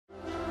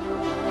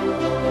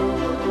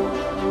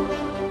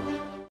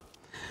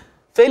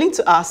Failing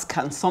to ask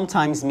can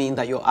sometimes mean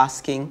that you're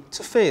asking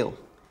to fail.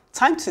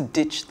 Time to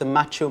ditch the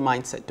macho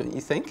mindset, don't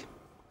you think?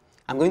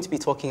 I'm going to be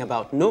talking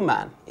about no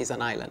man is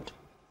an island.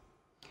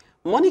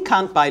 Money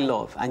can't buy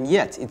love, and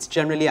yet it's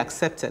generally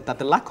accepted that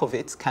the lack of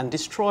it can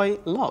destroy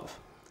love.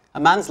 A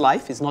man's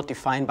life is not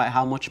defined by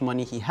how much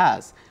money he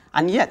has,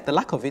 and yet the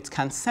lack of it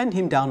can send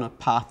him down a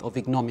path of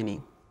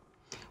ignominy.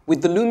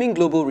 With the looming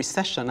global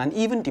recession and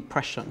even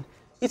depression,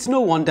 it's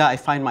no wonder I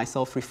find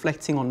myself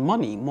reflecting on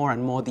money more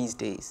and more these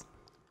days.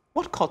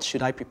 What cuts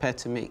should I prepare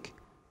to make?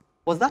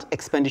 Was that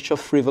expenditure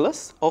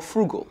frivolous or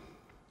frugal?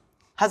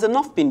 Has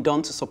enough been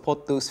done to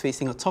support those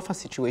facing a tougher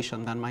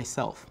situation than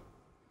myself?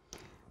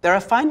 There are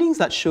findings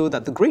that show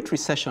that the Great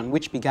Recession,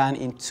 which began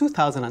in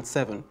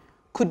 2007,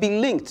 could be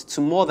linked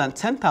to more than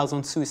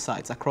 10,000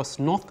 suicides across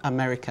North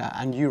America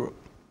and Europe.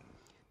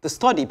 The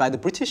study by the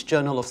British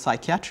Journal of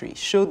Psychiatry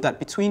showed that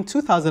between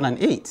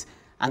 2008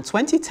 and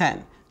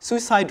 2010,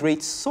 suicide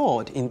rates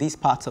soared in these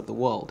parts of the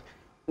world,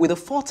 with a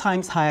 4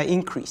 times higher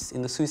increase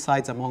in the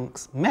suicides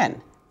amongst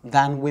men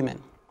than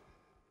women.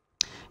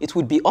 It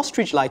would be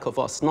ostrich-like of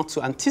us not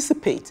to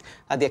anticipate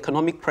that the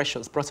economic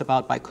pressures brought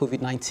about by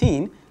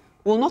COVID-19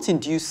 will not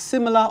induce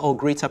similar or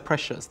greater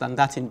pressures than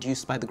that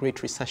induced by the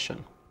Great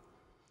Recession.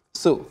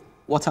 So,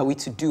 what are we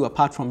to do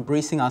apart from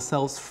bracing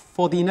ourselves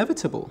for the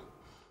inevitable?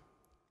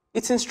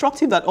 It's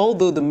instructive that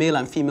although the male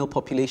and female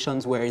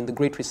populations were in the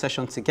Great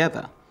Recession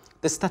together,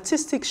 the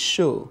statistics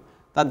show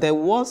that there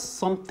was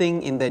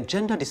something in their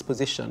gender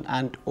disposition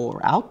and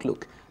or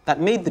outlook that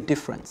made the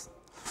difference,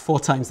 4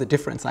 times the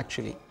difference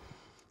actually.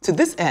 To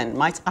this end,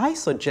 might I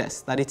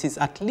suggest that it is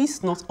at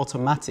least not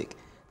automatic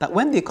that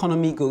when the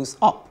economy goes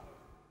up,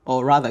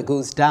 or rather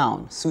goes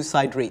down,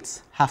 suicide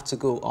rates have to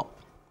go up.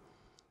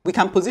 We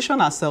can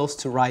position ourselves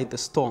to ride the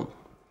storm.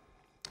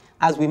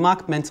 As we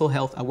mark Mental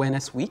Health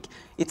Awareness Week,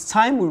 it's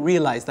time we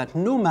realize that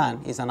no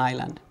man is an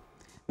island.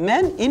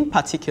 Men in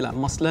particular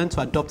must learn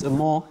to adopt a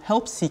more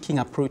help-seeking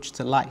approach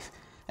to life,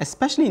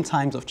 especially in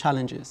times of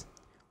challenges.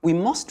 We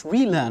must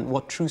relearn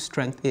what true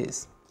strength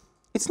is.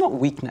 It's not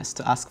weakness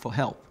to ask for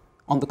help.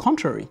 On the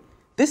contrary,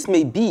 this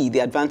may be the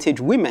advantage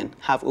women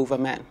have over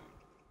men.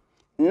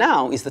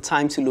 Now is the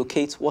time to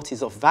locate what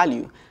is of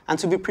value and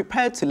to be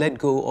prepared to let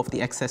go of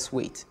the excess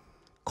weight.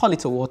 Call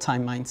it a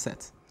wartime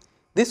mindset.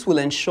 This will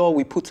ensure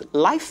we put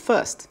life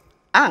first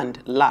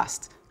and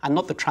last, and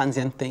not the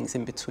transient things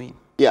in between.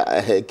 Yeah,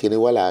 Ekene,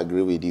 well, I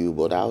agree with you,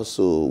 but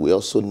we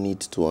also need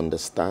to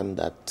understand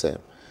that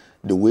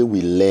the way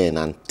we learn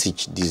and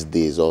teach these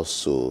days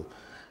also,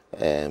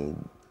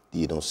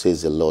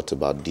 says a lot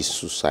about this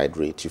suicide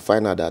rate. You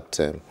find out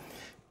that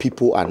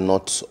people are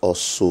not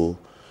also,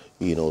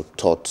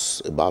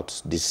 taught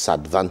about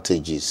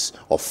disadvantages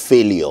of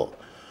failure.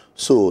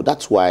 So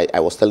that's why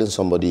I was telling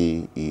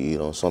somebody,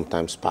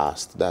 sometimes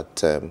past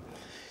that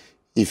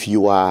if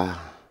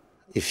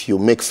you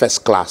make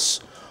first class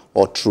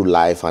or through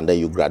life and then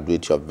you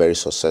graduate, you're very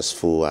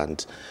successful,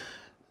 and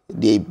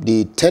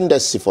the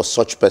tendency for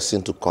such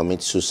person to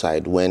commit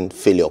suicide when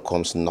failure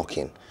comes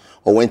knocking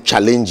or when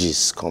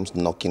challenges comes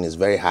knocking is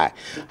very high,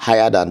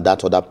 higher than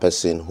that other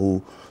person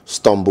who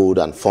stumbled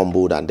and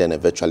fumbled and then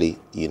eventually,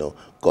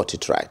 got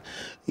it right.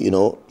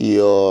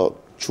 Your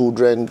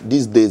children,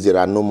 these days there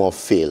are no more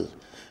fail.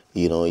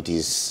 It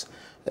is,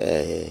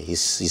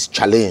 he's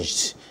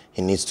challenged,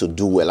 he needs to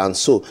do well. And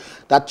so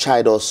that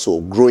child also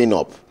growing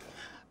up,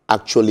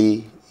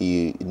 actually,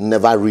 he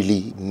never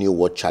really knew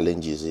what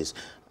challenges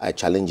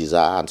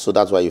are. And so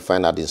that's why you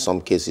find out in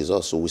some cases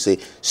also, we say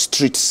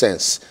street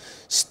sense,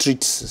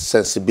 street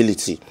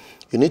sensibility.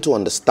 You need to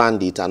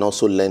understand it and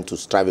also learn to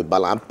strive a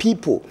balance. And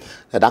people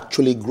that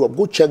actually grew up,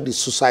 go check the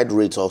suicide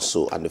rates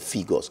also and the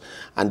figures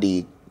and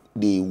the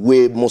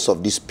way most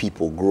of these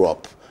people grew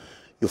up.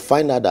 You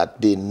find out that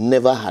they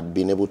never had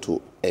been able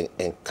to,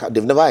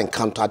 they've never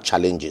encountered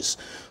challenges.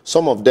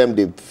 Some of them,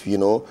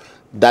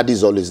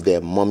 daddy's always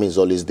there, mommy's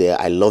always there,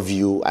 I love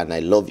you and I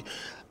love you.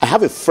 I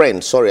have a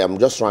friend, sorry, I'm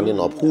just rounding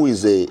up, who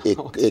is a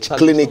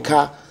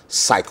clinical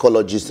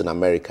psychologist in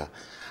America.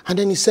 And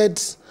then he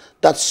said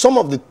that some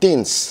of the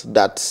things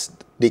that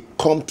they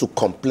come to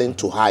complain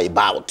to her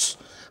about,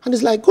 and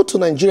it's like, go to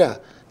Nigeria.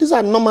 These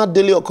are normal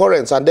daily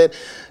occurrence. And then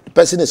the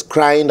person is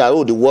crying that,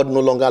 oh, the world no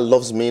longer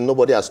loves me.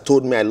 Nobody has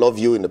told me I love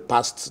you in the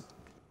past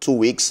 2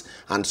 weeks.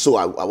 And so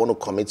I want to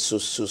commit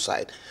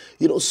suicide.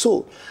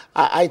 So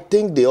I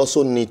think they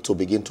also need to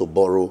begin to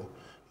borrow,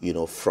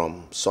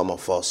 from some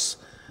of us.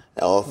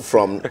 Or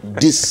from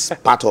this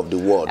part of the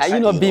world. Are you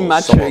not being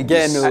macho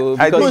again? No,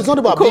 it's not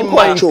about being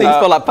macho. Things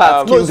fall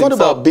apart, no, it's not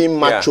about being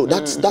macho. Yeah.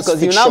 That's because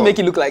fiction. You now make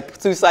it look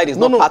like suicide is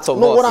not part of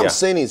us. No, what I'm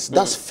saying is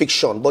that's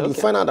fiction. But you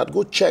find out that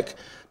go check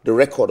the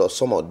record of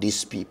some of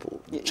these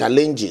people.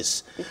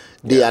 Challenges.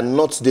 They are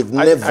not, they've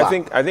never.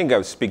 I think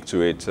I'll speak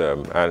to it,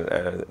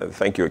 and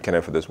thank you,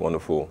 Ekene, for this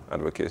wonderful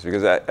advocacy.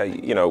 Because,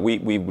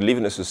 we live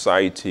in a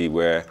society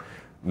where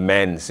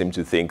men seem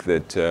to think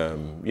that,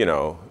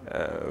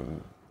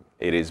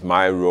 it is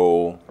my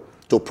role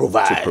to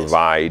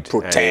provide,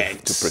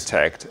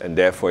 protect. and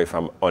therefore if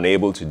I'm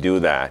unable to do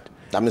that,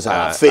 That means I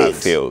have failed.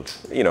 Failed.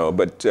 You know,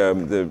 but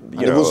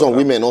even some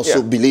women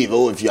also believe,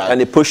 oh, if you are,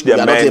 and they push their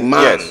you are men. not a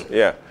man. Yes,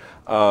 yeah.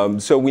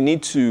 So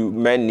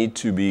men need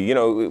to be, you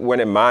know, when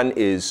a man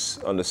is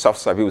on the soft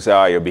side, people say,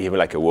 oh, you're behaving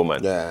like a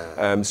woman.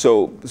 Yeah.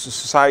 So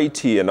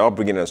society and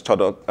upbringing has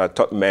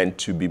taught men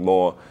to be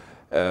more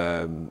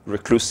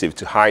reclusive,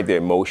 to hide their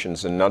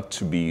emotions and not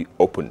to be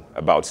open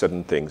about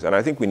certain things. And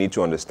I think we need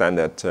to understand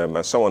that,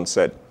 as someone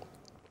said,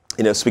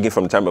 you know, speaking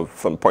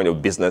from point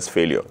of business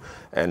failure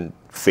and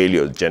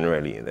failure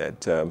generally,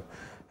 that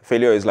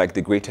failure is like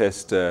the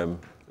greatest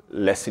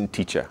lesson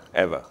teacher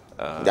ever.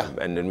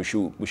 And then we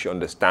should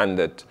understand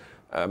that.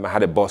 I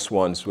had a boss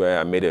once where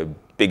I made a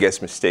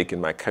biggest mistake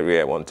in my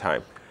career one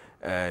time,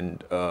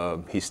 and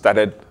he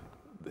started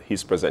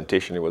his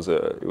presentation. It was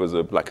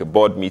like a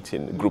board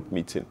meeting, a group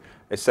meeting.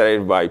 I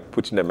started by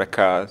putting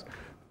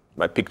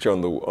my picture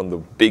on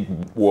the big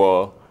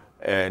wall,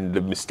 and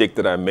the mistake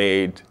that I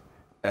made,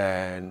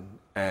 and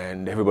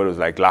everybody was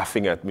like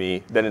laughing at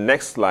me. Then the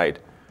next slide,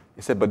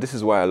 he said, "But this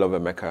is why I love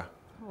Emeka.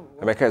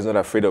 Emeka is not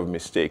afraid of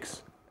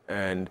mistakes."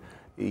 And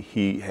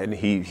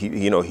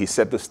he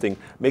said this thing: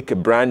 make a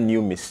brand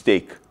new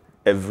mistake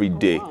every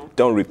day. Wow.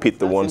 Don't repeat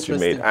the That's ones you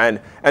made. interesting.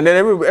 And then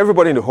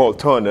everybody in the hall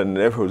turned, and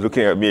everyone was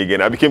looking at me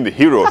again. I became the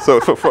hero. So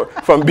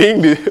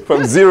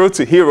from zero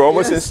to hero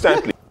almost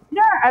instantly.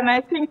 Yeah, and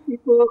I think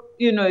people,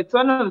 you know, it's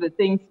one of the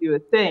things you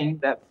were saying,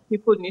 that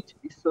people need to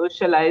be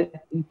socialized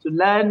into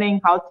learning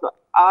how to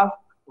ask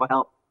for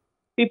help.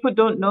 People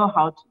don't know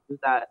how to do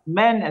that.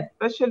 Men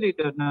especially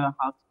don't know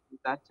how to do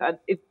that. And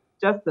it's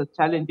just as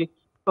challenging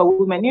for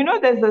women. You know,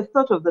 there's a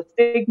sort of the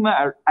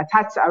stigma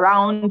attached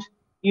around,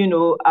 you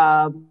know,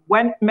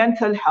 when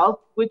mental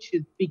health, which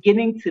is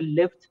beginning to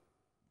lift.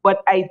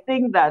 But I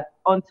think that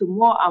until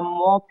more and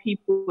more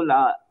people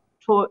are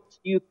taught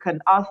you can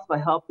ask for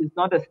help is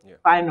not a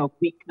sign of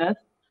weakness,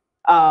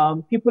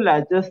 people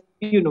are just,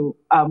 you know,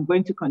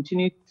 going to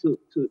continue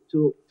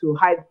to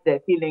hide their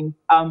feelings.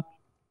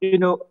 You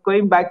know,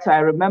 going back to, I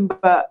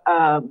remember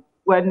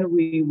when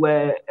we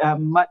were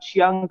much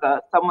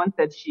younger, someone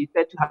said, she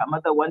said to her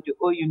mother one day,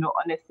 "Oh, you know,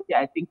 honestly,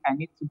 I think I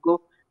need to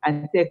go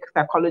and take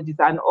psychologist."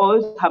 And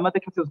all her mother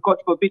kept saying, God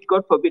forbid,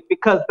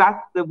 because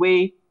that's the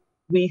way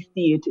we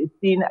see it. It's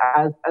seen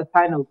as a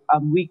sign of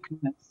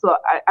weakness. So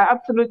I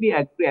absolutely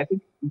agree. I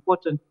think it's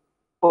important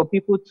for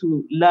people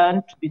to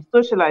learn, to be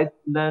socialized,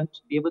 to learn,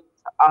 to be able to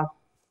ask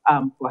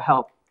for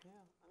help. Yeah.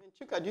 I mean,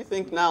 Chuka, do you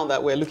think now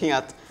that we're looking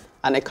at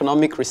an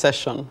economic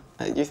recession,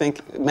 do you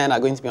think men are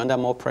going to be under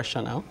more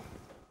pressure now?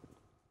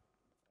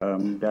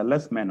 There are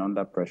less men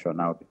under pressure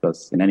now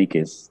because, in any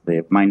case,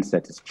 the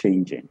mindset is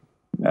changing.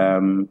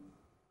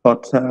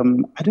 But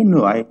I don't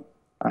know.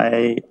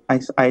 I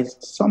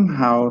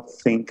somehow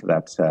think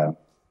that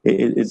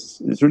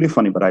it's really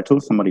funny. But I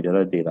told somebody the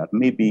other day that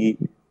maybe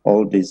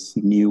all this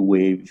new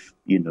wave,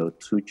 you know,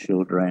 2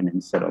 children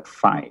instead of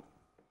 5,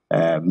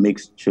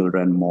 makes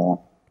children more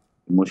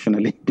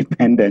emotionally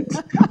dependent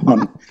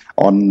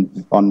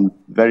on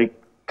very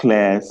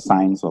clear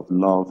signs of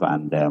love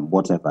and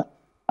whatever.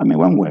 I mean,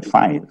 when we're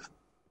 5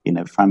 in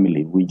a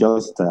family, we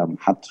just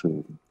had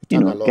to, you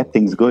know, get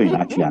things going,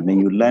 actually, and then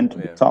you learn to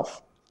be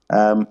tough.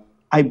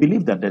 I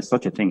believe that there's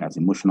such a thing as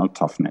emotional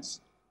toughness.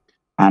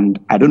 And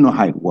I don't know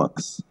how it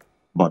works,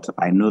 but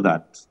I know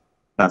that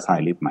that's how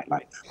I live my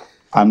life.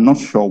 I'm not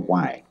sure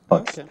why,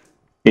 but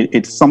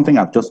it's something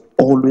I've just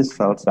always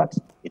felt that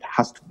it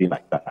has to be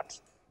like that.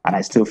 And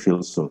I still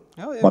feel so.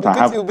 Oh, but I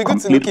have it would be good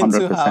to look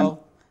into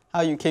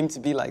how you came to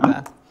be like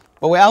that.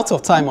 But we're out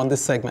of time on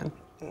this segment.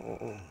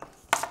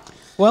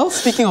 Well,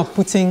 speaking of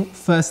putting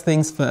first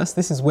things first,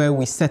 this is where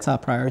we set our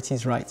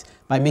priorities right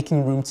by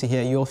making room to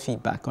hear your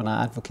feedback on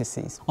our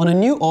advocacies. On a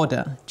new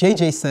order,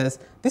 JJ says,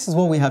 this is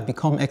what we have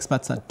become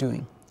experts at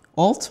doing.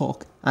 All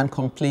talk and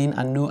complain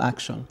and no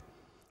action.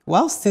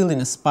 While still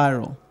in a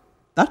spiral,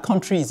 that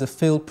country is a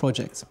failed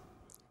project.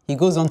 He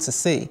goes on to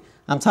say,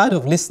 I'm tired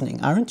of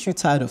listening. Aren't you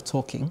tired of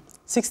talking?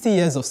 60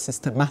 years of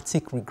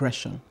systematic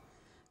regression.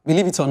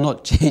 Believe it or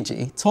not,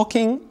 JJ,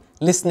 talking,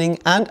 listening,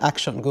 and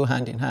action go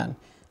hand in hand.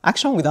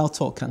 Action without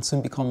talk can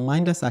soon become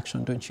mindless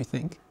action, don't you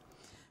think?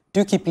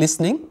 Do keep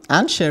listening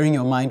and sharing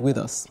your mind with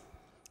us.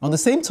 On the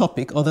same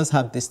topic, others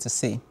have this to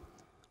say.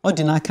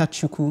 Odinaka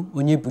Chukwu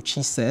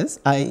Onyebuchi says,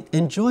 I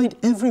enjoyed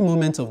every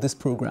moment of this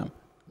program.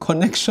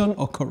 Connection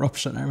or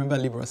corruption? I remember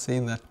Libra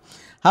saying that.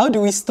 How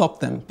do we stop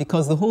them?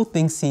 Because the whole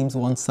thing seems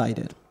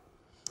one-sided.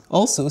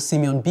 Also,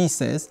 Simeon B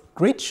says,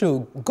 great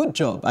show, good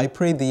job. I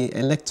pray the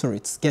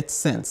electorates get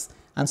sense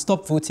and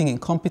stop voting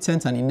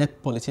incompetent and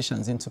inept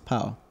politicians into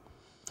power.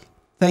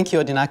 Thank you,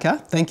 Odinaka.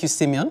 Thank you,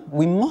 Simeon.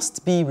 We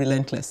must be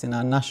relentless in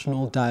our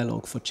national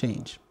dialogue for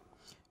change.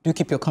 Do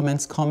keep your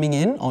comments coming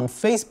in on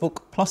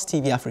Facebook Plus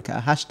TV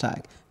Africa,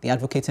 hashtag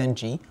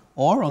TheAdvocateNG,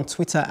 or on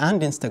Twitter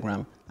and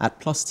Instagram at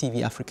Plus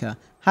TV Africa,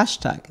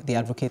 hashtag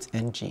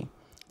TheAdvocateNG.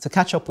 To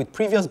catch up with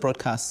previous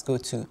broadcasts, go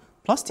to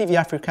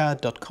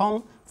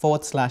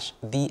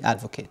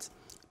plustvafrica.com/TheAdvocate.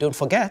 Don't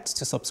forget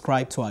to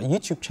subscribe to our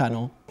YouTube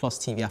channel, Plus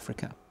TV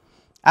Africa.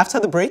 After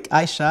the break,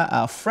 Aisha,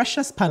 our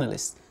freshest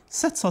panelist,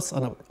 sets us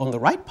on the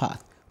right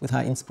path with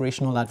her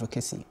inspirational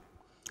advocacy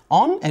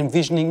on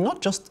envisioning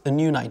not just a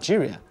new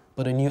Nigeria,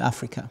 but a new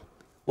Africa.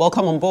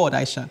 Welcome on board,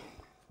 Aisha.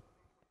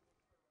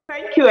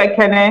 Thank you,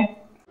 Ekene.